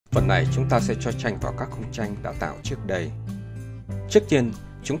Phần này chúng ta sẽ cho tranh vào các khung tranh đã tạo trước đây. Trước tiên,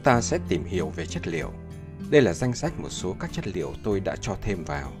 chúng ta sẽ tìm hiểu về chất liệu. Đây là danh sách một số các chất liệu tôi đã cho thêm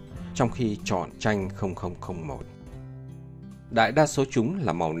vào, trong khi chọn tranh 0001. Đại đa số chúng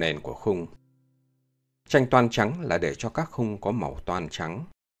là màu nền của khung. Tranh toan trắng là để cho các khung có màu toan trắng.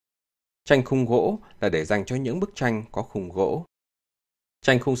 Tranh khung gỗ là để dành cho những bức tranh có khung gỗ.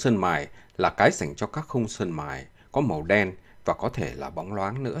 Tranh khung sơn mài là cái dành cho các khung sơn mài có màu đen và có thể là bóng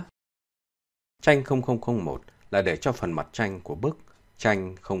loáng nữa. Tranh 0001 là để cho phần mặt tranh của bức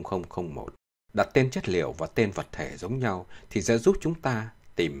tranh 0001. Đặt tên chất liệu và tên vật thể giống nhau thì sẽ giúp chúng ta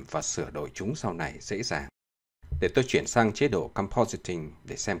tìm và sửa đổi chúng sau này dễ dàng. Để tôi chuyển sang chế độ Compositing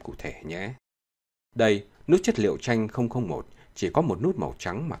để xem cụ thể nhé. Đây, nút chất liệu tranh 001 chỉ có một nút màu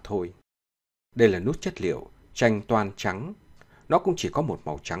trắng mà thôi. Đây là nút chất liệu tranh toan trắng. Nó cũng chỉ có một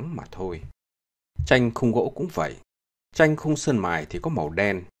màu trắng mà thôi. Tranh khung gỗ cũng vậy. Tranh khung sơn mài thì có màu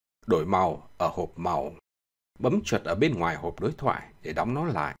đen, đổi màu ở hộp màu. Bấm chuột ở bên ngoài hộp đối thoại để đóng nó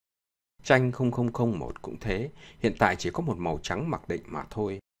lại. Tranh 0001 cũng thế, hiện tại chỉ có một màu trắng mặc định mà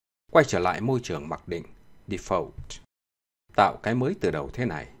thôi. Quay trở lại môi trường mặc định, Default. Tạo cái mới từ đầu thế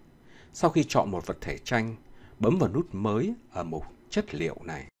này. Sau khi chọn một vật thể tranh, bấm vào nút mới ở mục chất liệu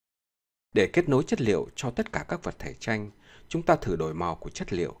này. Để kết nối chất liệu cho tất cả các vật thể tranh, chúng ta thử đổi màu của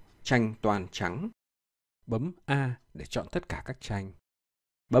chất liệu tranh toan trắng. Bấm A để chọn tất cả các tranh.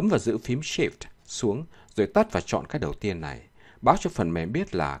 Bấm và giữ phím Shift xuống rồi tắt và chọn cái đầu tiên này. Báo cho phần mềm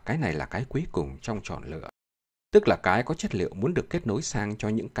biết là cái này là cái cuối cùng trong chọn lựa. Tức là cái có chất liệu muốn được kết nối sang cho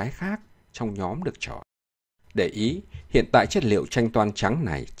những cái khác trong nhóm được chọn. Để ý, hiện tại chất liệu tranh toan trắng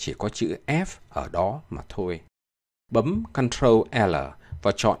này chỉ có chữ F ở đó mà thôi. Bấm Ctrl L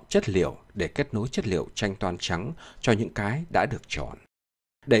và chọn chất liệu để kết nối chất liệu tranh toan trắng cho những cái đã được chọn.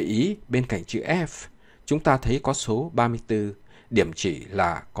 Để ý, bên cạnh chữ F, chúng ta thấy có số 34, điểm chỉ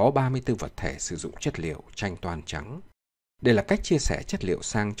là có 34 vật thể sử dụng chất liệu tranh toan trắng. Đây là cách chia sẻ chất liệu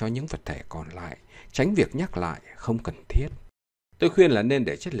sang cho những vật thể còn lại, tránh việc nhắc lại không cần thiết. Tôi khuyên là nên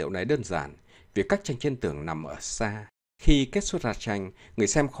để chất liệu này đơn giản, vì các tranh trên tường nằm ở xa. Khi kết xuất ra tranh, người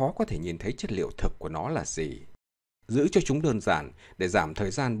xem khó có thể nhìn thấy chất liệu thực của nó là gì. Giữ cho chúng đơn giản để giảm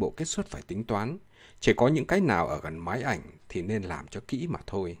thời gian bộ kết xuất phải tính toán. Chỉ có những cái nào ở gần máy ảnh thì nên làm cho kỹ mà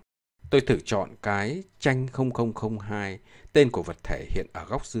thôi. Tôi thử chọn cái tranh 0002, tên của vật thể hiện ở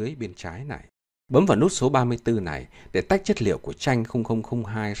góc dưới bên trái này. Bấm vào nút số 34 này để tách chất liệu của tranh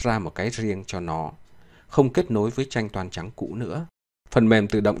 0002 ra một cái riêng cho nó, không kết nối với tranh toan trắng cũ nữa. Phần mềm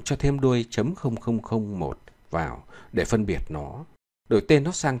tự động cho thêm đuôi .0001 vào để phân biệt nó. Đổi tên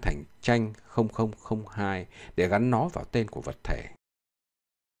nó sang thành tranh 0002 để gắn nó vào tên của vật thể.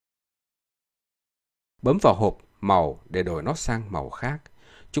 Bấm vào hộp màu để đổi nó sang màu khác.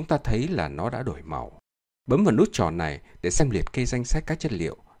 Chúng ta thấy là nó đã đổi màu. Bấm vào nút tròn này để xem liệt kê danh sách các chất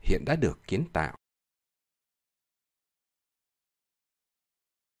liệu hiện đã được kiến tạo.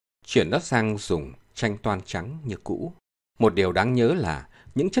 Chuyển nó sang dùng tranh toan trắng như cũ. Một điều đáng nhớ là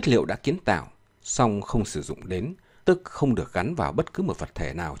những chất liệu đã kiến tạo, song không sử dụng đến, tức không được gắn vào bất cứ một vật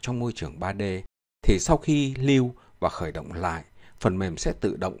thể nào trong môi trường 3D, thì sau khi lưu và khởi động lại, phần mềm sẽ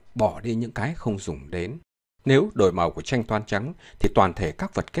tự động bỏ đi những cái không dùng đến. Nếu đổi màu của tranh toan trắng, thì toàn thể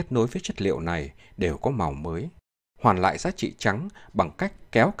các vật kết nối với chất liệu này đều có màu mới. Hoàn lại giá trị trắng bằng cách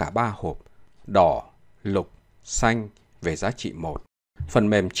kéo cả ba hộp đỏ, lục, xanh về giá trị 1. Phần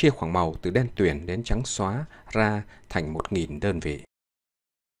mềm chia khoảng màu từ đen tuyền đến trắng xóa ra thành 1000 đơn vị.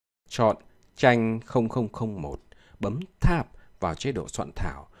 Chọn tranh 0001, bấm Tab vào chế độ soạn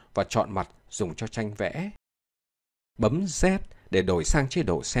thảo và chọn mặt dùng cho tranh vẽ. Bấm Z để đổi sang chế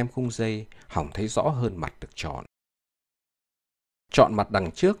độ xem khung dây, hỏng thấy rõ hơn mặt được chọn. Chọn mặt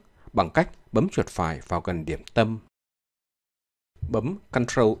đằng trước bằng cách bấm chuột phải vào gần điểm tâm. Bấm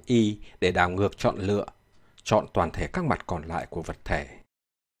Ctrl Y để đảo ngược chọn lựa, chọn toàn thể các mặt còn lại của vật thể.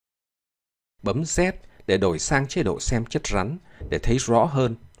 Bấm Z để đổi sang chế độ xem chất rắn để thấy rõ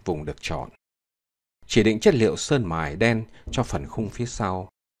hơn vùng được chọn. Chỉ định chất liệu sơn mài đen cho phần khung phía sau.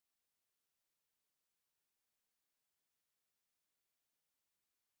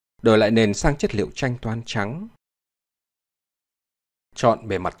 Đổi lại nền sang chất liệu tranh toan trắng. Chọn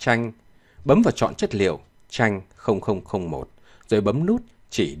bề mặt tranh, bấm vào chọn chất liệu tranh 0001, rồi bấm nút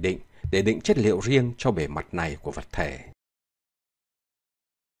chỉ định để định chất liệu riêng cho bề mặt này của vật thể.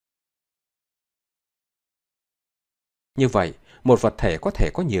 Như vậy, một vật thể có thể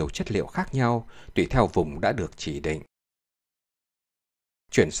có nhiều chất liệu khác nhau tùy theo vùng đã được chỉ định.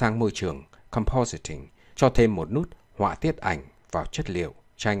 Chuyển sang môi trường Compositing, cho thêm một nút họa tiết ảnh vào chất liệu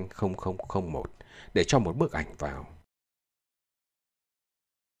tranh 0001 để cho một bức ảnh vào.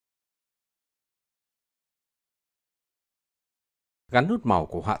 Gắn nút màu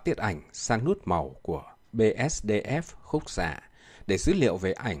của họa tiết ảnh sang nút màu của BSDF khúc xạ để dữ liệu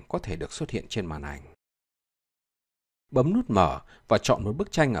về ảnh có thể được xuất hiện trên màn ảnh. Bấm nút mở và chọn một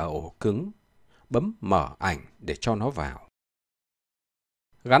bức tranh ở ổ cứng. Bấm mở ảnh để cho nó vào.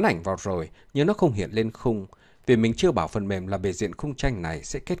 Gắn ảnh vào rồi nhưng nó không hiện lên khung vì mình chưa bảo phần mềm là bề diện khung tranh này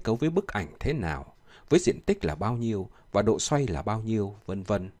sẽ kết cấu với bức ảnh thế nào, với diện tích là bao nhiêu và độ xoay là bao nhiêu, vân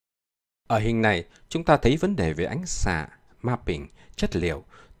vân. Ở hình này, chúng ta thấy vấn đề về ánh xạ, mapping, chất liệu,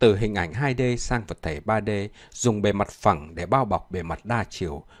 từ hình ảnh 2D sang vật thể 3D, dùng bề mặt phẳng để bao bọc bề mặt đa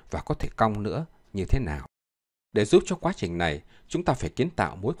chiều và có thể cong nữa, như thế nào. Để giúp cho quá trình này, chúng ta phải kiến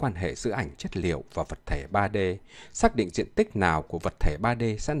tạo mối quan hệ giữa ảnh chất liệu và vật thể 3D, xác định diện tích nào của vật thể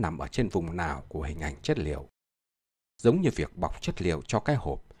 3D sẽ nằm ở trên vùng nào của hình ảnh chất liệu. Giống như việc bọc chất liệu cho cái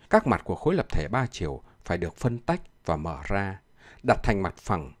hộp, các mặt của khối lập thể 3 chiều phải được phân tách và mở ra, đặt thành mặt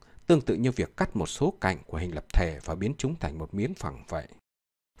phẳng, tương tự như việc cắt một số cạnh của hình lập thể và biến chúng thành một miếng phẳng vậy.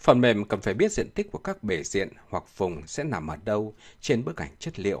 Phần mềm cần phải biết diện tích của các bề diện hoặc vùng sẽ nằm ở đâu trên bức ảnh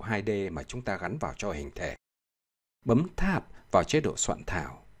chất liệu 2D mà chúng ta gắn vào cho hình thể. Bấm Tab vào chế độ soạn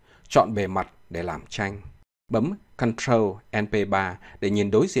thảo, chọn bề mặt để làm tranh. Bấm Ctrl NP3 để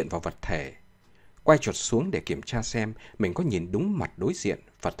nhìn đối diện vào vật thể. Quay chuột xuống để kiểm tra xem mình có nhìn đúng mặt đối diện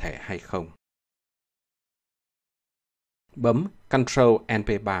vật thể hay không. Bấm Ctrl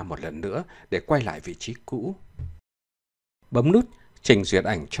NP3 một lần nữa để quay lại vị trí cũ. Bấm nút Trình duyệt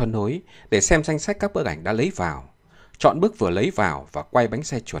ảnh cho nối để xem danh sách các bức ảnh đã lấy vào. Chọn bức vừa lấy vào và quay bánh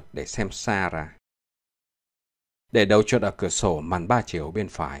xe chuột để xem xa ra. Để đầu chuột ở cửa sổ màn 3 chiều bên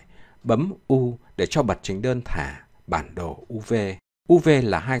phải, bấm U để cho bật trình đơn thả bản đồ UV. UV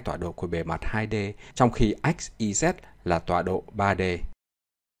là hai tọa độ của bề mặt 2D, trong khi X, Y, Z là tọa độ 3D.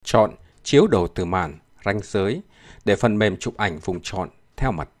 Chọn chiếu đồ từ màn, ranh giới, để phần mềm chụp ảnh vùng chọn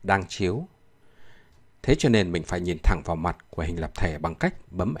theo mặt đang chiếu. Thế cho nên mình phải nhìn thẳng vào mặt của hình lập thể bằng cách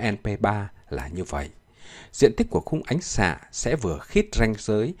bấm NP3 là như vậy. Diện tích của khung ánh xạ sẽ vừa khít ranh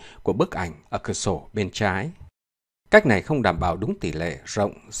giới của bức ảnh ở cửa sổ bên trái. Cách này không đảm bảo đúng tỷ lệ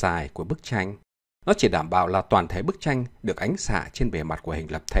rộng, dài của bức tranh. Nó chỉ đảm bảo là toàn thể bức tranh được ánh xạ trên bề mặt của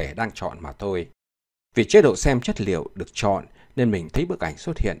hình lập thể đang chọn mà thôi. Vì chế độ xem chất liệu được chọn nên mình thấy bức ảnh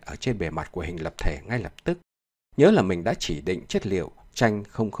xuất hiện ở trên bề mặt của hình lập thể ngay lập tức. Nhớ là mình đã chỉ định chất liệu tranh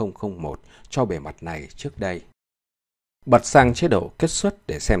 0001 cho bề mặt này trước đây. Bật sang chế độ kết xuất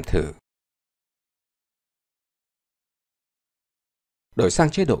để xem thử. Đổi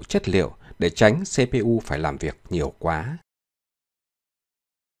sang chế độ chất liệu để tránh CPU phải làm việc nhiều quá.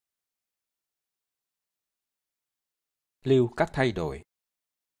 Lưu các thay đổi.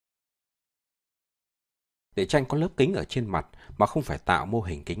 Để tranh có lớp kính ở trên mặt mà không phải tạo mô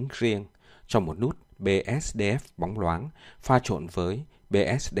hình kính riêng, cho một nút BSDF bóng loáng pha trộn với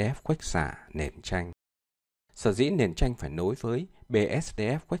BSDF khuếch xạ nền tranh. Sở dĩ nền tranh phải nối với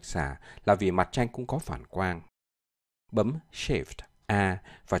BSDF khuếch xạ là vì mặt tranh cũng có phản quang. Bấm Shift A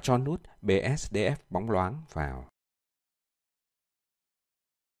và cho nút BSDF bóng loáng vào.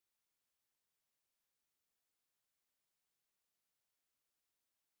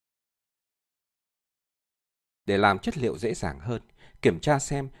 Để làm chất liệu dễ dàng hơn, kiểm tra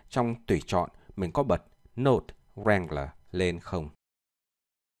xem trong tùy chọn mình có bật Node Wrangler lên không.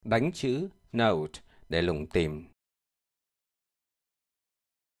 Đánh chữ Node để lùng tìm.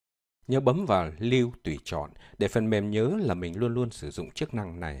 Nhớ bấm vào lưu tùy chọn để phần mềm nhớ là mình luôn luôn sử dụng chức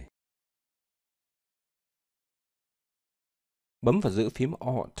năng này. Bấm và giữ phím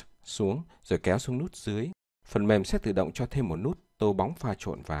Alt xuống rồi kéo xuống nút dưới. Phần mềm sẽ tự động cho thêm một nút tô bóng pha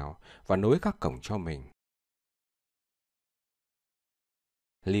trộn vào và nối các cổng cho mình.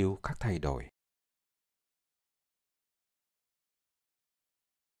 Lưu các thay đổi.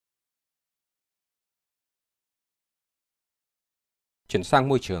 Chuyển sang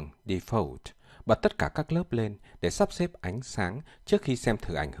môi trường Default, bật tất cả các lớp lên để sắp xếp ánh sáng trước khi xem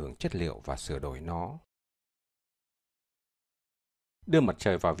thử ảnh hưởng chất liệu và sửa đổi nó. Đưa mặt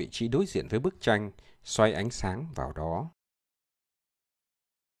trời vào vị trí đối diện với bức tranh, xoay ánh sáng vào đó.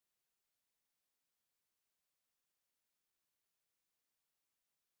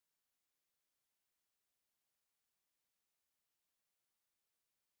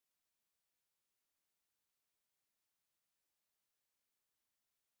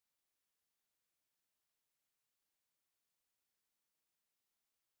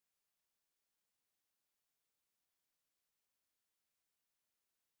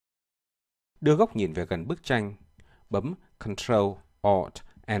 Đưa góc nhìn về gần bức tranh, bấm Ctrl Alt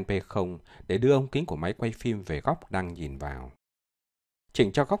NP0 để đưa ống kính của máy quay phim về góc đang nhìn vào.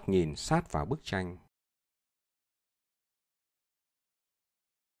 Chỉnh cho góc nhìn sát vào bức tranh.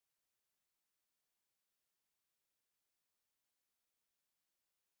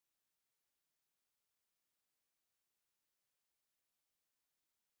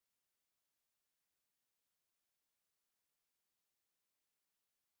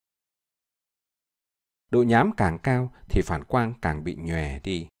 Độ nhám càng cao thì phản quang càng bị nhòe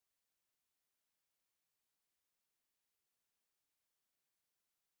đi.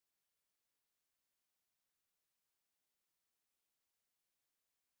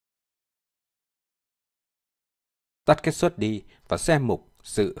 Tắt kết xuất đi và xem mục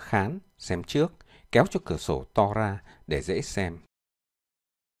Dự khán, xem trước, kéo cho cửa sổ to ra để dễ xem.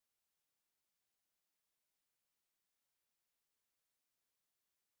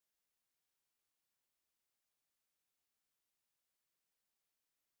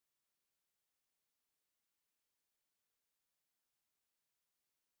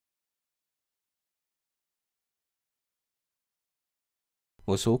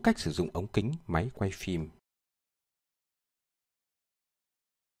 Một số cách sử dụng ống kính, máy quay phim.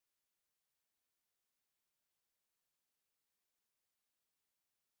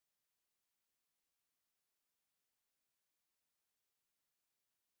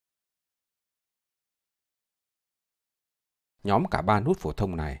 Nhóm cả ba nút phổ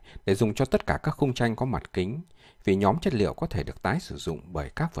thông này để dùng cho tất cả các khung tranh có mặt kính, vì nhóm chất liệu có thể được tái sử dụng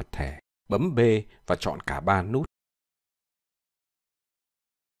bởi các vật thể. Bấm B và chọn cả ba nút.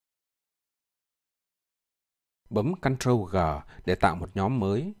 Bấm Ctrl G để tạo một nhóm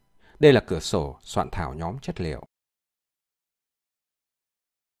mới. Đây là cửa sổ soạn thảo nhóm chất liệu.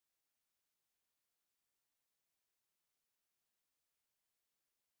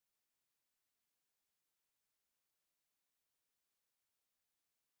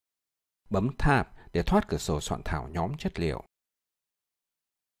 Bấm Tab để thoát cửa sổ soạn thảo nhóm chất liệu.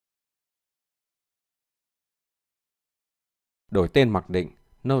 Đổi tên mặc định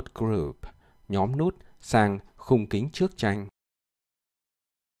Node Group, nhóm nút sang khung kính trước tranh.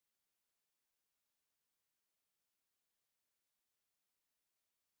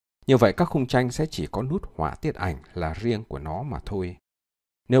 Như vậy các khung tranh sẽ chỉ có nút họa tiết ảnh là riêng của nó mà thôi.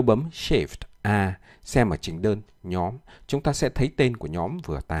 Nếu bấm Shift A xem ở trình đơn nhóm, chúng ta sẽ thấy tên của nhóm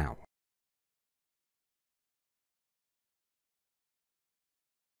vừa tạo.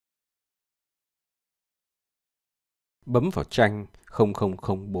 Bấm vào tranh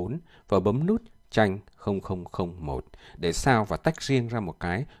 0004 và bấm nút tranh 0001 để sao và tách riêng ra một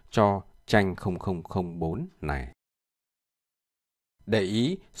cái cho tranh 0004 này. Để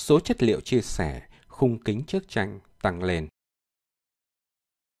ý số chất liệu chia sẻ, khung kính trước tranh tăng lên.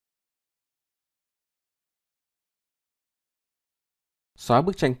 Xóa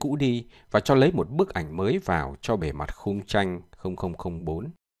bức tranh cũ đi và cho lấy một bức ảnh mới vào cho bề mặt khung tranh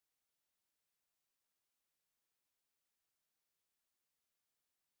 0004.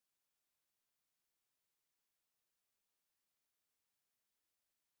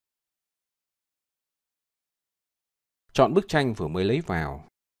 Chọn bức tranh vừa mới lấy vào.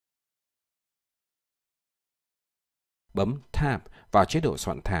 Bấm Tab vào chế độ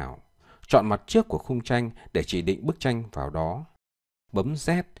soạn thảo. Chọn mặt trước của khung tranh để chỉ định bức tranh vào đó. Bấm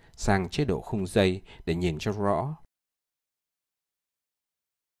Z sang chế độ khung dây để nhìn cho rõ.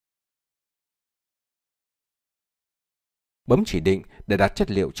 Bấm chỉ định để đặt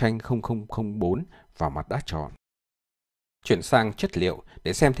chất liệu tranh 0004 vào mặt đã chọn. Chuyển sang chất liệu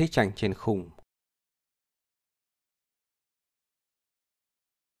để xem thấy tranh trên khung.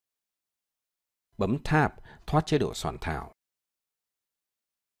 Bấm Tab thoát chế độ soạn thảo.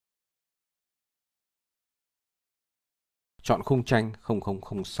 Chọn khung tranh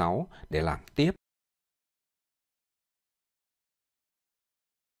 0006 để làm tiếp.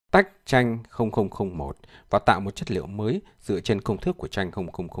 Tách tranh 0001 và tạo một chất liệu mới dựa trên công thức của tranh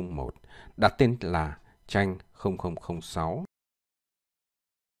 0001, đặt tên là tranh 0006.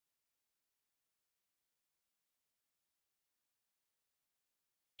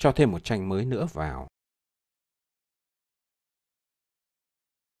 Cho thêm một tranh mới nữa vào.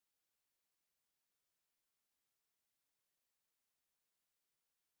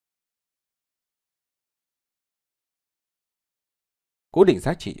 Cố định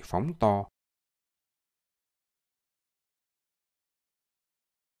giá trị phóng to.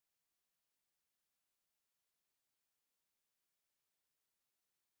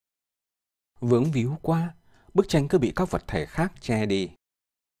 Vướng víu quá, bức tranh cứ bị các vật thể khác che đi.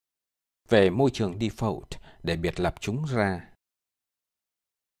 Về môi trường default để biệt lập chúng ra.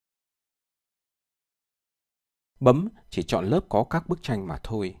 Bấm chỉ chọn lớp có các bức tranh mà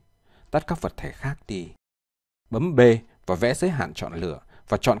thôi. Tắt các vật thể khác đi. Bấm B và vẽ giới hạn chọn lựa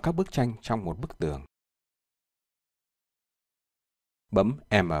và chọn các bức tranh trong một bức tường. Bấm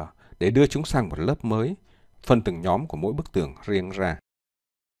M để đưa chúng sang một lớp mới, phân từng nhóm của mỗi bức tường riêng ra.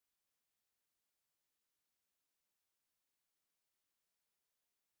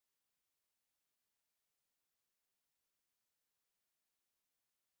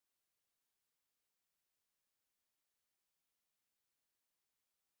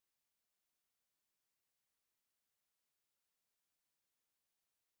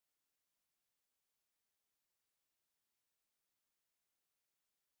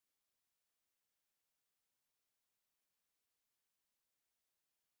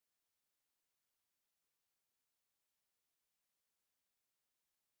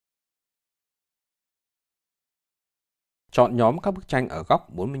 Chọn nhóm các bức tranh ở góc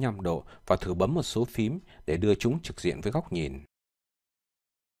 45 độ và thử bấm một số phím để đưa chúng trực diện với góc nhìn.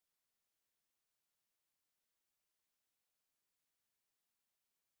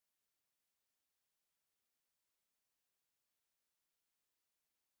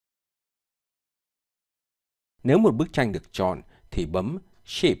 Nếu một bức tranh được chọn thì bấm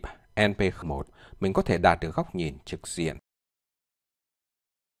Shift NP1, mình có thể đạt được góc nhìn trực diện.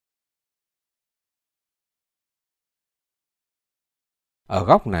 Ở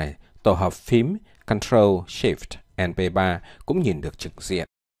góc này, tổ hợp phím Ctrl Shift NP3 cũng nhìn được trực diện.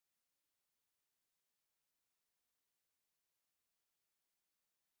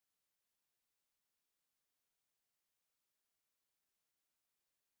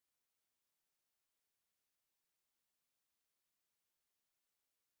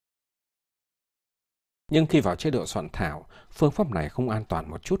 Nhưng khi vào chế độ soạn thảo, phương pháp này không an toàn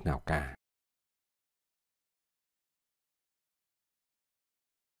một chút nào cả.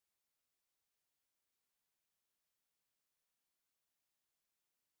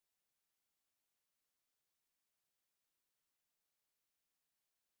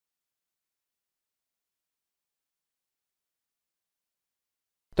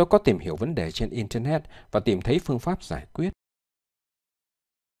 Tôi có tìm hiểu vấn đề trên Internet và tìm thấy phương pháp giải quyết.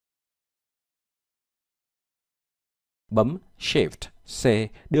 Bấm Shift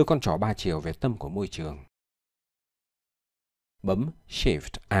C đưa con trỏ 3 chiều về tâm của môi trường. Bấm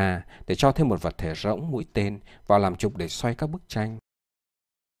Shift A để cho thêm một vật thể rỗng mũi tên vào làm trục để xoay các bức tranh.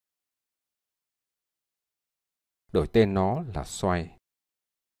 Đổi tên nó là xoay.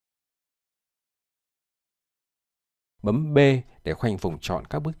 Bấm B để khoanh vùng chọn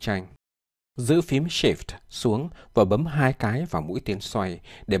các bức tranh. Giữ phím Shift xuống và bấm 2 cái vào mũi tên xoay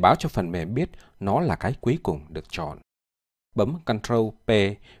để báo cho phần mềm biết nó là cái cuối cùng được chọn. Bấm Ctrl P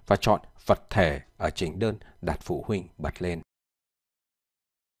và chọn vật thể ở chỉnh đơn đặt phụ huynh bật lên.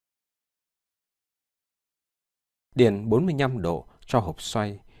 Điền 45 độ cho hộp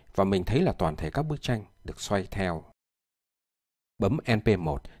xoay và mình thấy là toàn thể các bức tranh được xoay theo. Bấm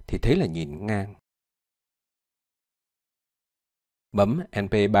NP1 thì thấy là nhìn ngang. Bấm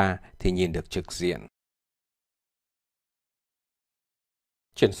NP3 thì nhìn được trực diện.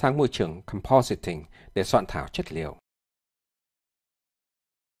 Chuyển sang môi trường Compositing để soạn thảo chất liệu.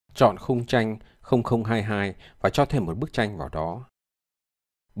 Chọn khung tranh 0022 và cho thêm một bức tranh vào đó.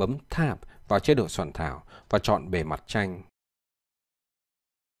 Bấm Tab vào chế độ soạn thảo và chọn bề mặt tranh.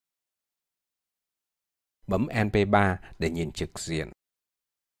 Bấm NP3 để nhìn trực diện.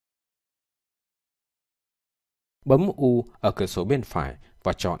 Bấm U ở cửa sổ bên phải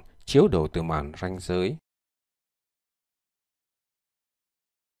và chọn chiếu đồ từ màn ranh giới.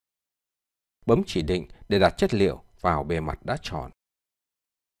 Bấm chỉ định để đặt chất liệu vào bề mặt đã chọn.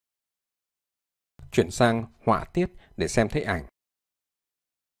 Chuyển sang họa tiết để xem thấy ảnh.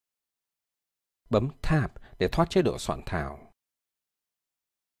 Bấm Tab để thoát chế độ soạn thảo.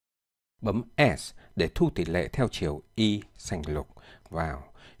 Bấm S để thu tỷ lệ theo chiều Y xanh lục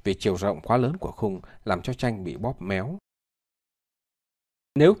vào, vì chiều rộng quá lớn của khung làm cho tranh bị bóp méo.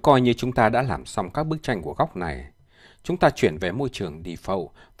 Nếu coi như chúng ta đã làm xong các bức tranh của góc này, chúng ta chuyển về môi trường Default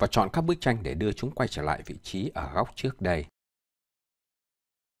và chọn các bức tranh để đưa chúng quay trở lại vị trí ở góc trước đây.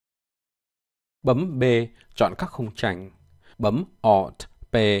 Bấm B chọn các khung tranh, bấm Alt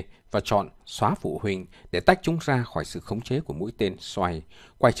P và chọn xóa phụ huynh để tách chúng ra khỏi sự khống chế của mũi tên xoay,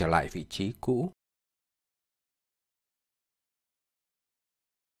 quay trở lại vị trí cũ.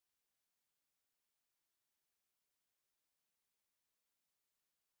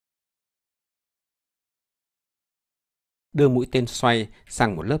 Đưa mũi tên xoay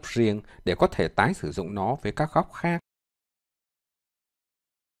sang một lớp riêng để có thể tái sử dụng nó với các góc khác.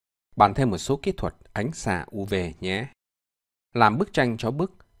 Bàn thêm một số kỹ thuật ánh xạ UV nhé. Làm bức tranh cho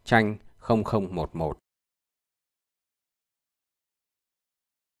bức tranh 0011.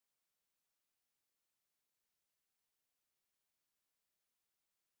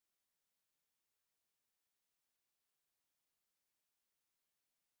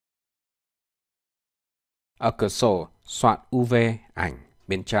 Ở cửa sổ soạn UV ảnh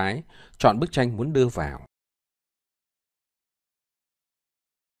bên trái, chọn bức tranh muốn đưa vào.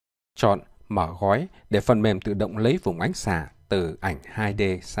 Chọn mở gói để phần mềm tự động lấy vùng ánh xạ từ ảnh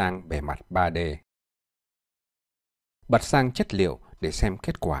 2D sang bề mặt 3D. Bật sang chất liệu để xem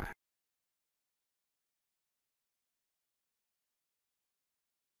kết quả.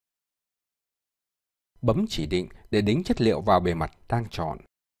 Bấm chỉ định để đính chất liệu vào bề mặt đang chọn.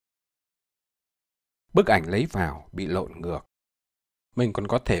 Bức ảnh lấy vào bị lộn ngược. Mình còn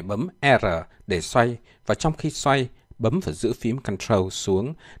có thể bấm R để xoay và trong khi xoay, bấm và giữ phím Ctrl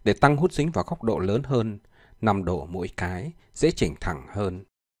xuống để tăng hút dính vào góc độ lớn hơn, 5 độ mỗi cái, dễ chỉnh thẳng hơn.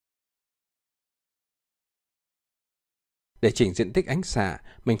 Để chỉnh diện tích ánh xạ,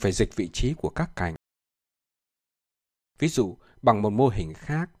 mình phải dịch vị trí của các cạnh. Ví dụ, bằng một mô hình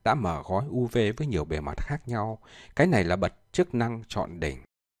khác đã mở gói UV với nhiều bề mặt khác nhau, cái này là bật chức năng chọn đỉnh.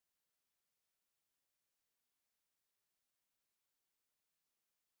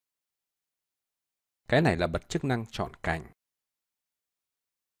 Cái này là bật chức năng chọn cạnh.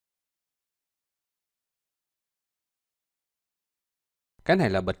 Cái này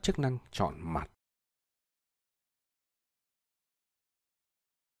là bật chức năng chọn mặt.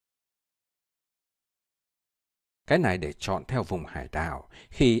 Cái này để chọn theo vùng hải đảo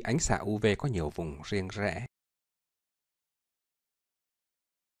khi ánh xạ UV có nhiều vùng riêng rẽ.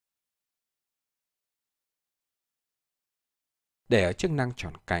 Để ở chức năng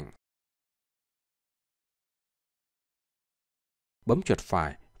chọn cạnh, bấm chuột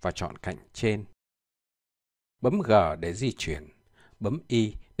phải và chọn cạnh trên. Bấm G để di chuyển, bấm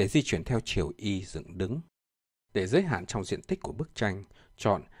Y để di chuyển theo chiều Y dựng đứng. Để giới hạn trong diện tích của bức tranh,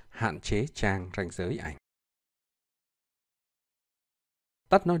 chọn hạn chế trang ranh giới ảnh.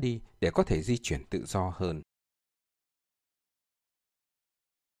 Tắt nó đi để có thể di chuyển tự do hơn.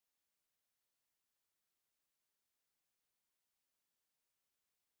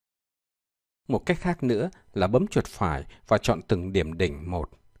 Một cách khác nữa là bấm chuột phải và chọn từng điểm đỉnh một.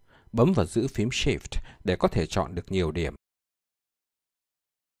 Bấm và giữ phím Shift để có thể chọn được nhiều điểm.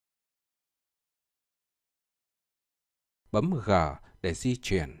 Bấm G để di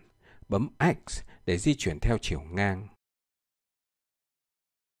chuyển, bấm X để di chuyển theo chiều ngang.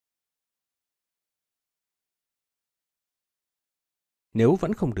 Nếu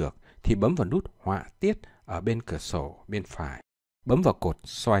vẫn không được thì bấm vào nút họa tiết ở bên cửa sổ bên phải. Bấm vào cột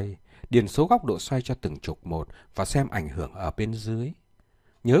xoay, điền số góc độ xoay cho từng trục một và xem ảnh hưởng ở bên dưới.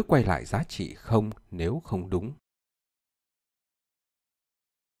 Nhớ quay lại giá trị 0 nếu không đúng.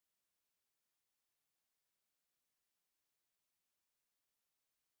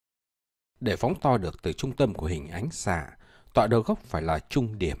 Để phóng to được từ trung tâm của hình ánh xạ, tọa độ gốc phải là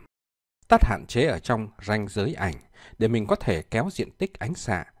trung điểm. Tắt hạn chế ở trong ranh giới ảnh để mình có thể kéo diện tích ánh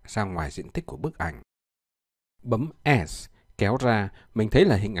xạ ra ngoài diện tích của bức ảnh. Bấm S, kéo ra, mình thấy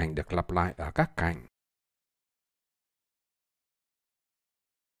là hình ảnh được lặp lại ở các cạnh.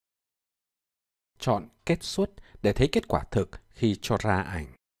 Chọn kết xuất để thấy kết quả thực khi cho ra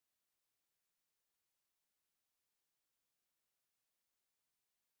ảnh.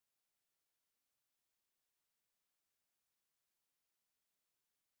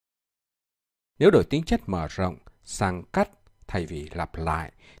 Nếu đổi tính chất mở rộng sang cắt thay vì lặp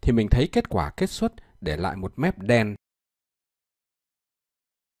lại, thì mình thấy kết quả kết xuất để lại một mép đen.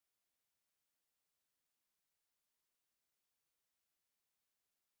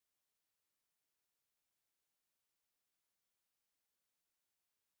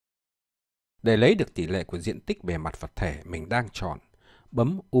 Để lấy được tỷ lệ của diện tích bề mặt vật thể mình đang chọn,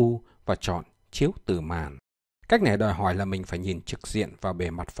 bấm U và chọn chiếu từ màn. Cách này đòi hỏi là mình phải nhìn trực diện vào bề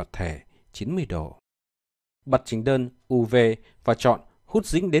mặt vật thể 90 độ. Bật chỉnh đơn UV và chọn hút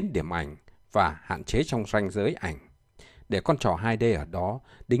dính đến điểm ảnh và hạn chế trong ranh giới ảnh. Để con trỏ 2D ở đó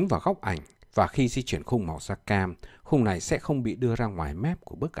đính vào góc ảnh và khi di chuyển khung màu da cam, khung này sẽ không bị đưa ra ngoài mép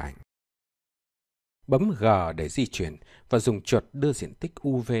của bức ảnh. Bấm G để di chuyển và dùng chuột đưa diện tích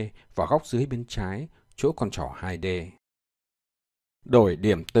UV vào góc dưới bên trái, chỗ con trỏ 2D. Đổi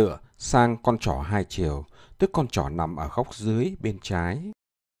điểm tựa sang con trỏ hai chiều, tức con trỏ nằm ở góc dưới bên trái.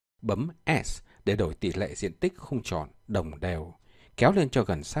 Bấm S để đổi tỷ lệ diện tích khung tròn đồng đều, kéo lên cho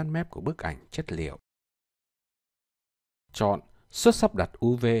gần sát mép của bức ảnh chất liệu. Chọn Xuất sắp đặt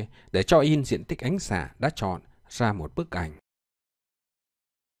UV để cho in diện tích ánh xạ đã chọn ra một bức ảnh.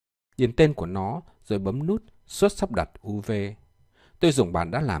 Điền tên của nó rồi bấm nút Xuất sắp đặt UV. Tôi dùng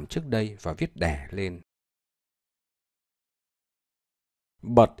bản đã làm trước đây và viết đẻ lên.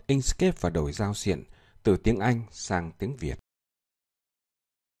 Bật Inkscape và đổi giao diện từ tiếng Anh sang tiếng Việt.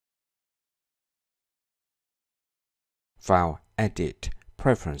 Vào Edit,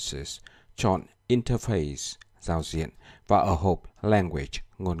 Preferences, chọn Interface, giao diện và ở hộp Language,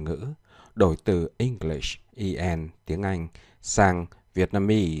 ngôn ngữ, đổi từ English, EN, tiếng Anh sang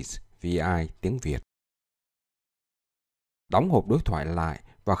Vietnamese, VI, tiếng Việt. Đóng hộp đối thoại lại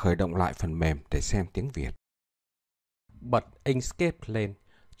và khởi động lại phần mềm để xem tiếng Việt. Bật Inkscape lên,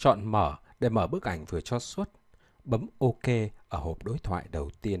 chọn Mở để mở bức ảnh vừa cho xuất. Bấm OK ở hộp đối thoại đầu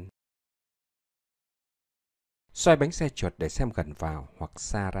tiên. Xoay bánh xe chuột để xem gần vào hoặc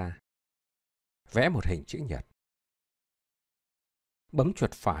xa ra. Vẽ một hình chữ nhật. Bấm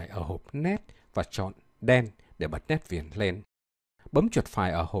chuột phải ở hộp nét và chọn đen để bật nét viền lên. Bấm chuột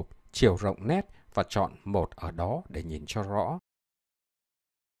phải ở hộp chiều rộng nét và chọn một ở đó để nhìn cho rõ.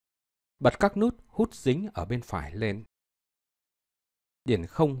 Bật các nút hút dính ở bên phải lên. Điền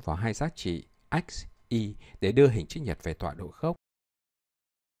không vào hai giá trị x, y để đưa hình chữ nhật về tọa độ gốc.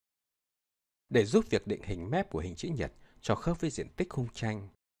 Để giúp việc định hình mép của hình chữ nhật cho khớp với diện tích khung tranh,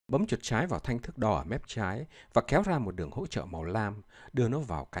 bấm chuột trái vào thanh thước đo ở mép trái và kéo ra một đường hỗ trợ màu lam, đưa nó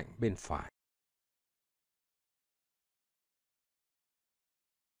vào cạnh bên phải.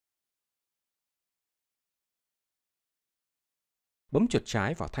 Bấm chuột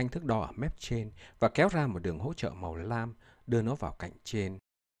trái vào thanh thước đo ở mép trên và kéo ra một đường hỗ trợ màu lam, đưa nó vào cạnh trên.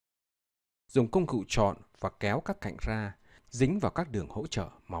 Dùng công cụ chọn và kéo các cạnh ra, dính vào các đường hỗ trợ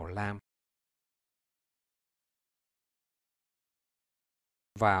màu lam.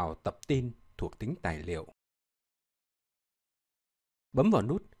 Vào tập tin thuộc tính tài liệu. Bấm vào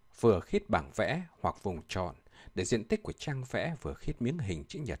nút vừa khít bảng vẽ hoặc vùng chọn để diện tích của trang vẽ vừa khít miếng hình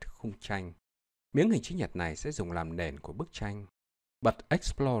chữ nhật khung tranh. Miếng hình chữ nhật này sẽ dùng làm nền của bức tranh. Bật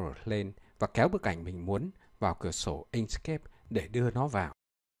Explorer lên và kéo bức ảnh mình muốn vào cửa sổ Inkscape để đưa nó vào.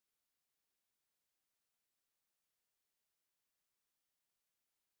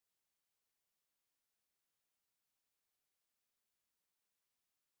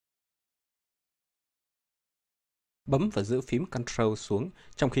 Bấm và giữ phím Ctrl xuống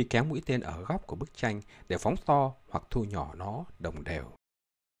trong khi kéo mũi tên ở góc của bức tranh để phóng to hoặc thu nhỏ nó đồng đều.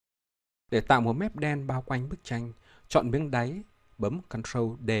 Để tạo một mép đen bao quanh bức tranh, chọn miếng đáy, bấm Ctrl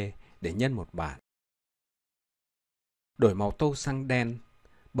D để nhân một bản. Đổi màu tô sang đen,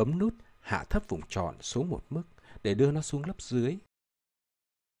 bấm nút hạ thấp vùng chọn xuống một mức để đưa nó xuống lớp dưới.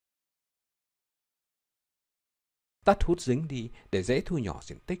 Tắt hút dính đi để dễ thu nhỏ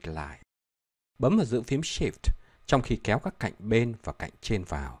diện tích lại. Bấm và giữ phím Shift trong khi kéo các cạnh bên và cạnh trên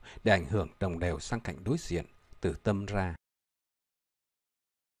vào để ảnh hưởng đồng đều sang cạnh đối diện, từ tâm ra.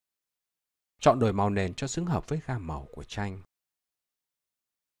 Chọn đổi màu nền cho xứng hợp với gam màu của tranh.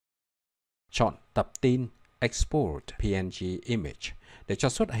 Chọn tập tin Export PNG Image để cho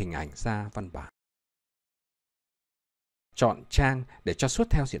xuất hình ảnh ra văn bản. Chọn trang để cho xuất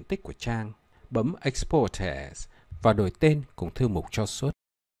theo diện tích của trang. Bấm Export As và đổi tên cùng thư mục cho xuất.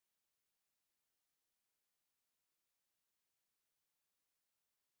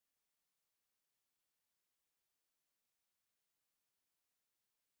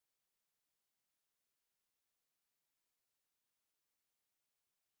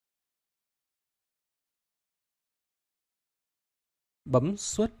 Bấm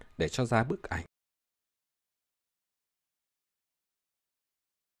xuất để cho ra bức ảnh.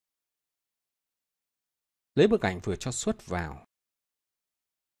 Lấy bức ảnh vừa cho xuất vào.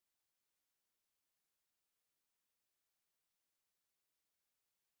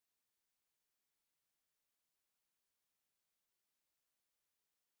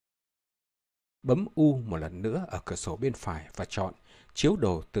 Bấm U một lần nữa ở cửa sổ bên phải và chọn chiếu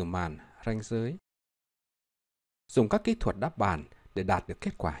đồ từ màn ranh giới. Dùng các kỹ thuật đáp bàn để đạt được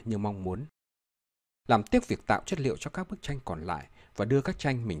kết quả như mong muốn. Làm tiếp việc tạo chất liệu cho các bức tranh còn lại và đưa các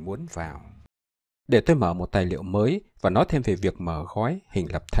tranh mình muốn vào. Để tôi mở một tài liệu mới và nói thêm về việc mở gói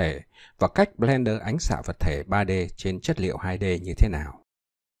hình lập thể và cách Blender ánh xạ vật thể 3D trên chất liệu 2D như thế nào.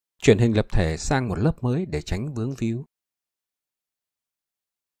 Chuyển hình lập thể sang một lớp mới để tránh vướng víu.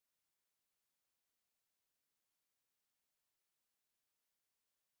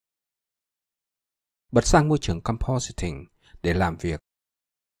 Bật sang môi trường Compositing để làm việc.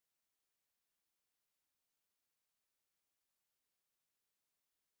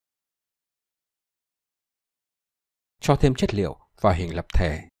 Cho thêm chất liệu vào hình lập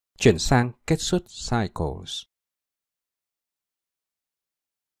thể. Chuyển sang kết xuất Cycles.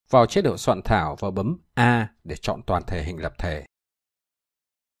 Vào chế độ soạn thảo và bấm A để chọn toàn thể hình lập thể.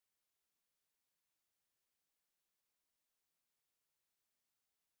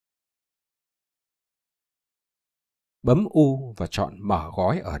 Bấm U và chọn mở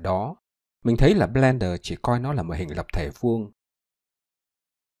gói ở đó. Mình thấy là Blender chỉ coi nó là một hình lập thể vuông.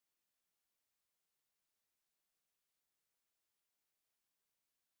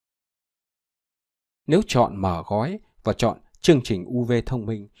 Nếu chọn mở gói và chọn chương trình UV thông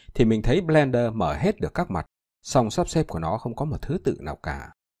minh thì mình thấy Blender mở hết được các mặt, song sắp xếp của nó không có một thứ tự nào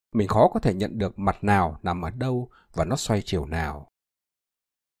cả. Mình khó có thể nhận được mặt nào nằm ở đâu và nó xoay chiều nào.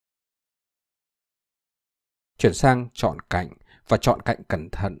 Chuyển sang chọn cạnh và chọn cạnh cẩn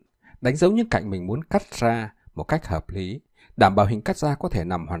thận, đánh dấu những cạnh mình muốn cắt ra một cách hợp lý, đảm bảo hình cắt ra có thể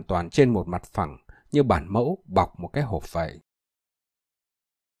nằm hoàn toàn trên một mặt phẳng như bản mẫu bọc một cái hộp vậy.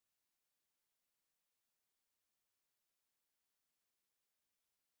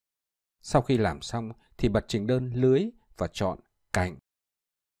 Sau khi làm xong thì bật trình đơn lưới và chọn cạnh.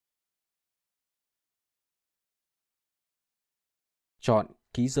 Chọn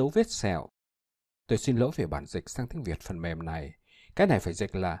ký dấu vết sẹo. Tôi xin lỗi về bản dịch sang tiếng Việt phần mềm này. Cái này phải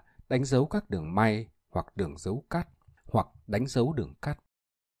dịch là đánh dấu các đường may hoặc đường dấu cắt hoặc đánh dấu đường cắt.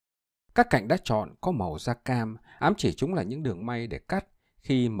 Các cạnh đã chọn có màu da cam, ám chỉ chúng là những đường may để cắt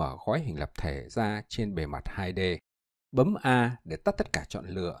khi mở gói hình lập thể ra trên bề mặt 2D. Bấm A để tắt tất cả chọn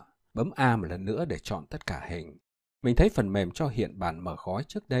lựa, bấm A một lần nữa để chọn tất cả hình. Mình thấy phần mềm cho hiện bản mở gói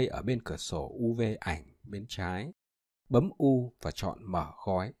trước đây ở bên cửa sổ UV ảnh bên trái. Bấm U và chọn mở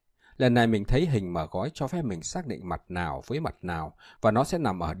gói. Lần này mình thấy hình mở gói cho phép mình xác định mặt nào với mặt nào và nó sẽ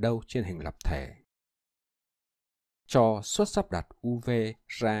nằm ở đâu trên hình lập thể. Cho suất sắp đặt UV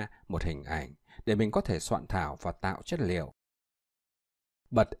ra một hình ảnh để mình có thể soạn thảo và tạo chất liệu.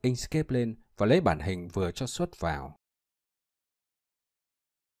 Bật Inkscape lên và lấy bản hình vừa cho suất vào.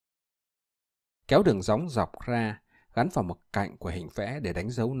 Kéo đường gióng dọc ra, gắn vào một cạnh của hình vẽ để đánh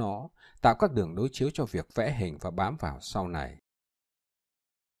dấu nó, tạo các đường đối chiếu cho việc vẽ hình và bám vào sau này.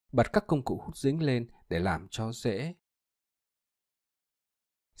 Bật các công cụ hút dính lên để làm cho dễ.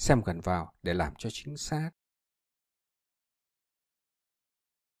 Xem gần vào để làm cho chính xác.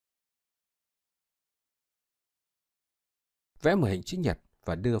 Vẽ một hình chữ nhật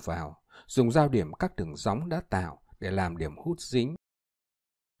và đưa vào, dùng dao điểm các đường gióng đã tạo để làm điểm hút dính.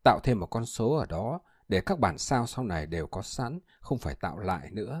 Tạo thêm một con số ở đó để các bản sao sau này đều có sẵn, không phải tạo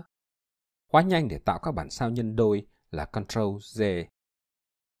lại nữa. Khóa nhanh để tạo các bản sao nhân đôi là Ctrl+G.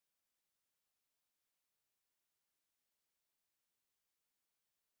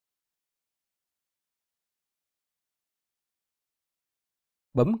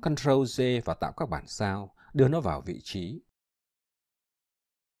 Bấm Ctrl+G và tạo các bản sao, đưa nó vào vị trí.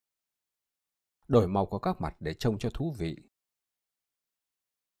 Đổi màu của các mặt để trông cho thú vị.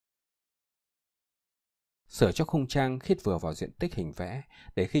 Sửa cho khung trang khít vừa vào diện tích hình vẽ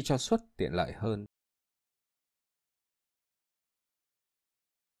để khi cho xuất tiện lợi hơn.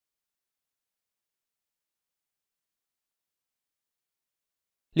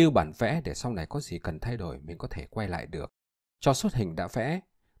 Lưu bản vẽ để sau này có gì cần thay đổi mình có thể quay lại được. Cho xuất hình đã vẽ,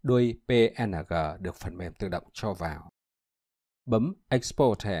 đuôi PNG được phần mềm tự động cho vào. Bấm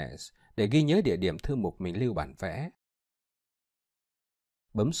Export As để ghi nhớ địa điểm thư mục mình lưu bản vẽ.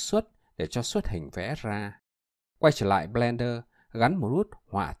 Bấm xuất để cho xuất hình vẽ ra. Quay trở lại Blender, gắn một nút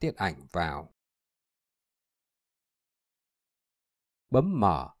họa tiết ảnh vào. Bấm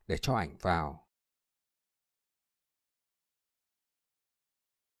mở để cho ảnh vào.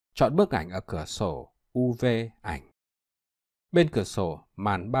 Chọn bức ảnh ở cửa sổ UV ảnh. Bên cửa sổ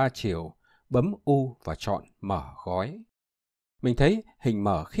màn 3 chiều, bấm U và chọn mở gói. Mình thấy hình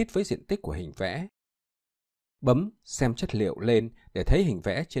mở khít với diện tích của hình vẽ. Bấm xem chất liệu lên để thấy hình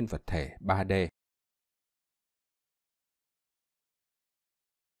vẽ trên vật thể 3D.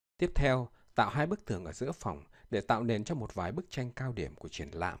 Tiếp theo, tạo hai bức tường ở giữa phòng để tạo nền cho một vài bức tranh cao điểm của triển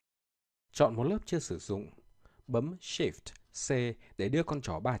lãm. Chọn một lớp chưa sử dụng, bấm Shift+C để đưa con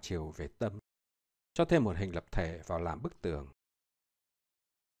chó 3 chiều về tâm. Cho thêm một hình lập thể vào làm bức tường.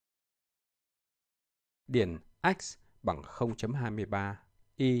 Điền X bằng 0.23,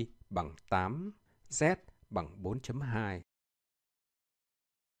 Y bằng 8, Z bằng 4.2.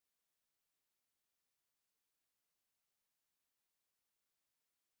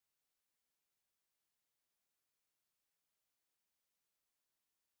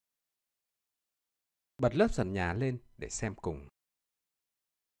 Bật lớp sàn nhà lên để xem cùng.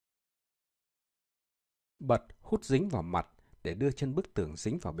 Bật hút dính vào mặt để đưa chân bức tường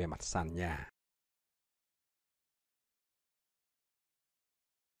dính vào bề mặt sàn nhà.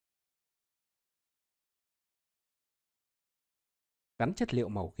 Gắn chất liệu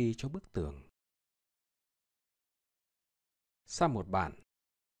màu ghi cho bức tường. Sa một bản.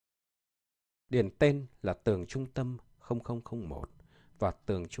 Điền tên là tường trung tâm 0001 và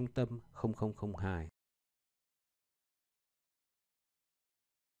tường trung tâm 0002.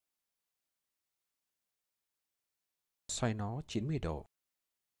 Xoay nó 90 độ.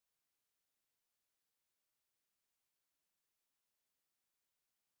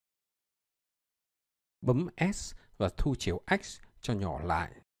 Bấm S và thu chiều X cho nhỏ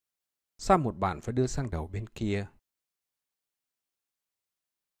lại. Sa một bản và đưa sang đầu bên kia.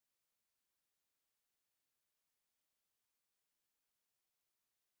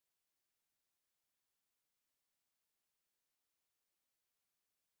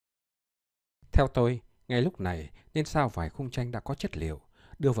 Theo tôi, ngay lúc này nên sao vài khung tranh đã có chất liệu,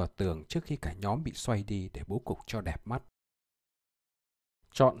 đưa vào tường trước khi cả nhóm bị xoay đi để bố cục cho đẹp mắt.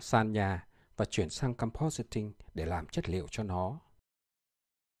 Chọn sàn nhà và chuyển sang Compositing để làm chất liệu cho nó.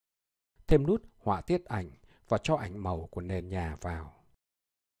 Thêm nút họa tiết ảnh và cho ảnh màu của nền nhà vào.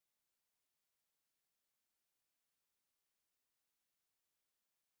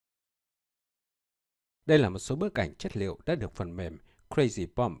 Đây là một số bức ảnh chất liệu đã được phần mềm Crazy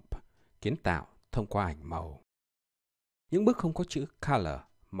Bump kiến tạo thông qua ảnh màu. Những bức không có chữ color,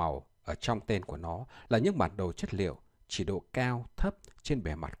 màu ở trong tên của nó là những bản đồ chất liệu chỉ độ cao, thấp trên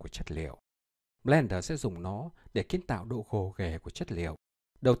bề mặt của chất liệu. Blender sẽ dùng nó để kiến tạo độ gồ ghề của chất liệu.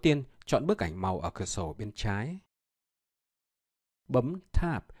 Đầu tiên, chọn bức ảnh màu ở cửa sổ bên trái. Bấm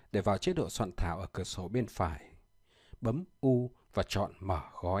Tab để vào chế độ soạn thảo ở cửa sổ bên phải. Bấm U và chọn Mở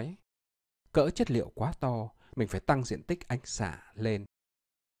gói. Cỡ chất liệu quá to, mình phải tăng diện tích ánh xạ lên.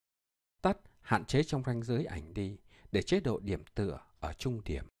 Tắt hạn chế trong ranh giới ảnh đi để chế độ điểm tựa ở trung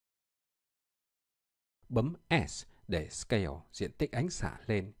điểm. Bấm S để scale diện tích ánh xạ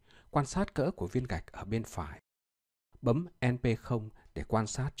lên, quan sát cỡ của viên gạch ở bên phải. Bấm NP0 để quan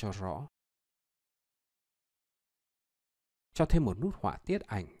sát cho rõ. Cho thêm một nút họa tiết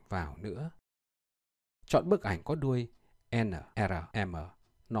ảnh vào nữa. Chọn bức ảnh có đuôi NRM,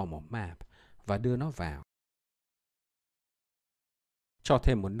 Normal Map, và đưa nó vào. Cho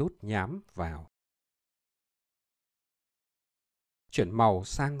thêm một nút nhám vào. Chuyển màu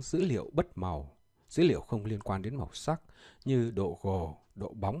sang dữ liệu bất màu, dữ liệu không liên quan đến màu sắc như độ gồ,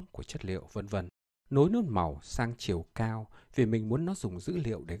 độ bóng của chất liệu, vân vân. Nối nút màu sang chiều cao vì mình muốn nó dùng dữ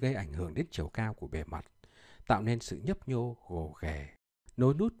liệu để gây ảnh hưởng đến chiều cao của bề mặt, tạo nên sự nhấp nhô gồ ghề.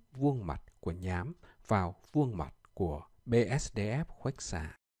 Nối nút vuông mặt của nhám vào vuông mặt của BSDF khuếch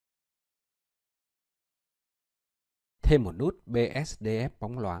xạ. Thêm một nút BSDF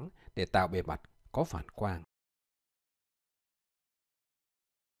bóng loáng để tạo bề mặt có phản quang.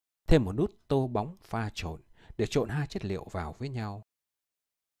 Thêm một nút tô bóng pha trộn để trộn hai chất liệu vào với nhau.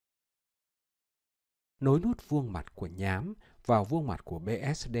 Nối nút vuông mặt của nhám vào vuông mặt của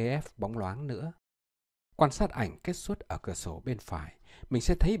BSDF bóng loáng nữa. Quan sát ảnh kết xuất ở cửa sổ bên phải, mình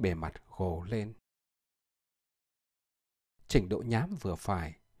sẽ thấy bề mặt gồ lên. Chỉnh độ nhám vừa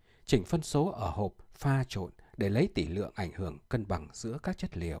phải, chỉnh phân số ở hộp pha trộn để lấy tỷ lượng ảnh hưởng cân bằng giữa các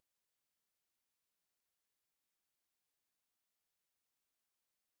chất liệu.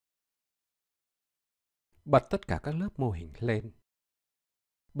 Bật tất cả các lớp mô hình lên.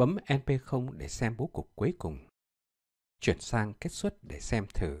 Bấm NP0 để xem bố cục cuối cùng. Chuyển sang kết xuất để xem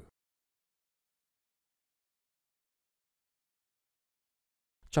thử.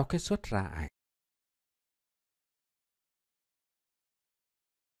 Cho kết xuất ra ảnh.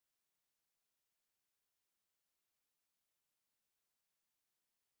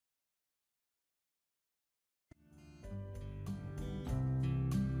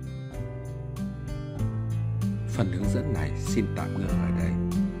 Phần hướng dẫn này xin tạm ngưng ở đây.